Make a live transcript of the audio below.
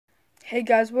Hey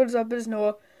guys, what is up? It's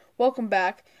Noah. Welcome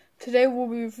back. Today we'll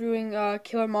be reviewing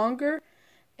Killer Monger,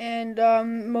 and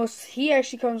he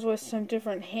actually comes with some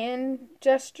different hand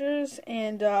gestures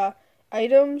and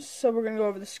items. So we're gonna go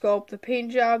over the sculpt, the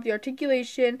paint job, the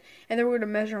articulation, and then we're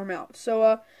gonna measure them out.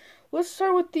 So let's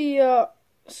start with the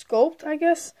sculpt, I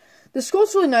guess. The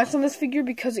sculpt's really nice on this figure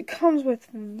because it comes with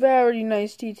very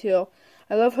nice detail.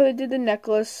 I love how they did the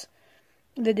necklace.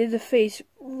 They did the face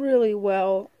really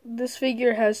well. This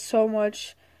figure has so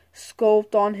much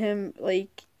sculpt on him,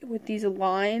 like with these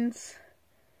lines.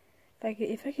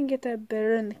 If I can get that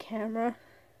better in the camera,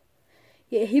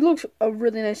 yeah, he looks a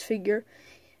really nice figure.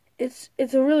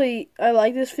 I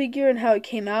like this figure and how it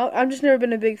came out. I've just never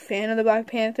been a big fan of the Black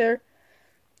Panther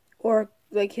or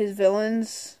like his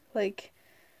villains, like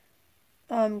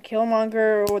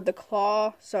Killmonger or the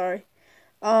Claw. Sorry.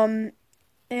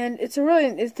 And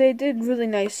they did really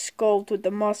nice sculpt with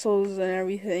the muscles and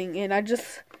everything. And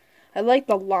I like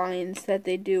the lines that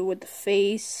they do with the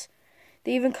face.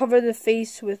 They even cover the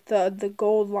face with the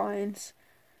gold lines.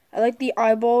 I like the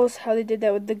eyeballs, how they did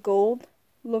that with the gold.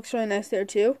 Looks really nice there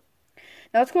too.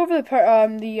 Now let's go over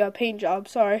the paint job.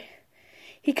 Sorry.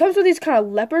 He comes with these kind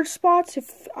of leopard spots.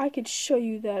 If I could show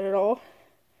you that at all.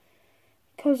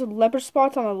 He comes with leopard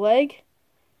spots on the leg.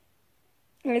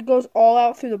 And it goes all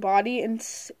out through the body and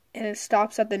it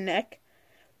stops at the neck.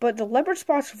 But the leopard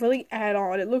spots really add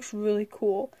on. It looks really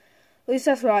cool. At least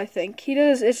that's what I think.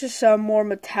 It's just a more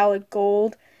metallic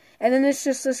gold. And then it's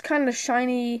just this kind of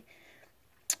shiny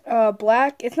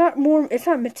black. It's not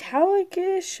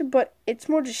metallic-ish, but it's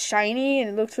more just shiny and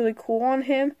it looks really cool on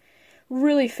him.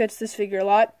 Really fits this figure a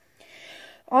lot.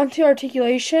 Onto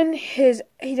articulation, he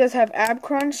does have ab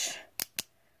crunch.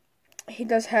 He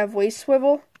does have waist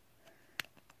swivel.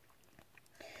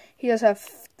 He does have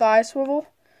thigh swivel.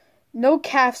 No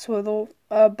calf swivel,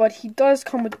 but he does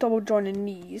come with double jointed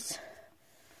knees.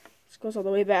 This goes all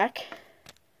the way back.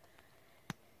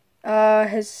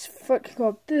 His foot can go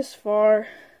up this far,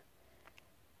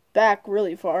 back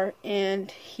really far,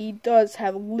 and he does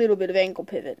have a little bit of ankle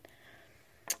pivot.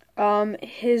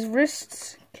 His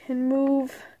wrists can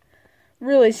move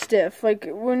really stiff. Like,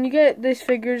 when you get these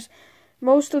figures,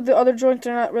 most of the other joints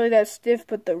are not really that stiff,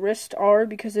 but the wrists are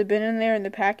because they've been in there in the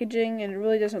packaging, and it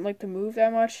really doesn't like to move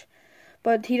that much.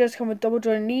 But he does come with double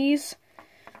jointed knees.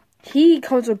 He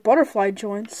comes with butterfly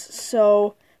joints,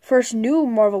 so first new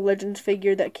Marvel Legends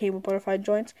figure that came with butterfly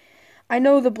joints. I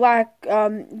know the Black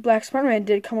Spider-Man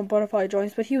did come with butterfly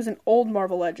joints, but he was an old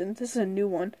Marvel Legends. This is a new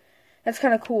one. That's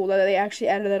kind of cool that they actually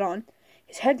added that on.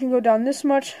 His head can go down this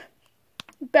much,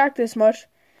 back this much,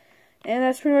 and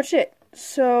that's pretty much it.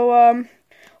 So,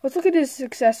 let's look at his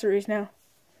accessories now.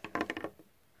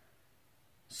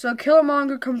 So,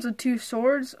 Killmonger comes with two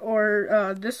swords,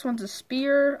 or, this one's a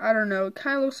spear. I don't know. It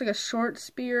kind of looks like a short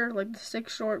spear, like the stick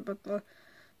short, but the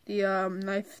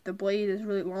knife, the blade is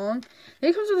really long. And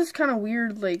it comes with this kind of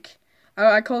weird, like,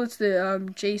 I call this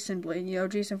the, Jason blade, you know,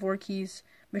 Jason Voorhees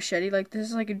machete. Like, this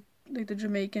is like the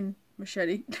Jamaican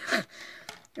machete.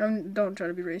 Don't try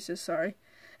to be racist, sorry.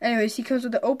 Anyways, he comes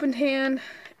with an open hand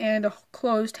and a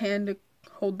closed hand to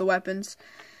hold the weapons.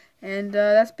 And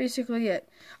that's basically it.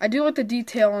 I do like the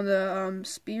detail on the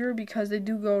spear because they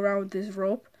do go around with this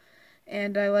rope.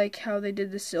 And I like how they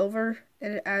did the silver.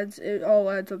 And it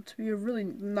all adds up to be a really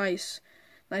nice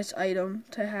item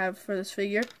to have for this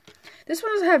figure. This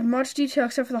one doesn't have much detail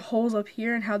except for the holes up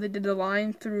here and how they did the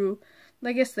line through,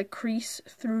 I guess, the crease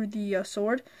through the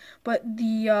sword. But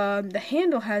the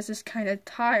handle has this kind of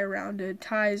tie around it. It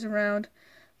ties around.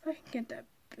 If I can get that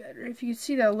better. If you can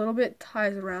see that a little bit,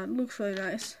 ties around. It looks really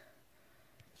nice.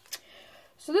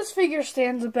 So this figure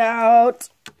stands about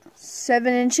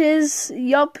 7 inches.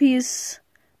 Yup, he's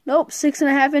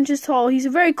 6.5 inches tall. He's a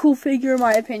very cool figure in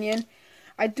my opinion.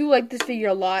 I do like this figure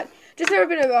a lot. Just never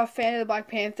been a fan of the Black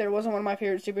Panther. Wasn't one of my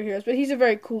favorite superheroes, but he's a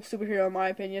very cool superhero in my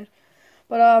opinion.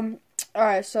 But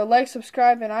alright, so like,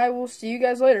 subscribe, and I will see you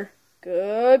guys later.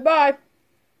 Goodbye.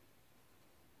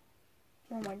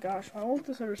 Oh my gosh, why won't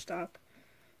this ever stop?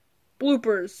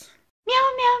 Bloopers. Meow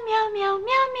meow meow meow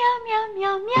meow meow meow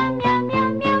meow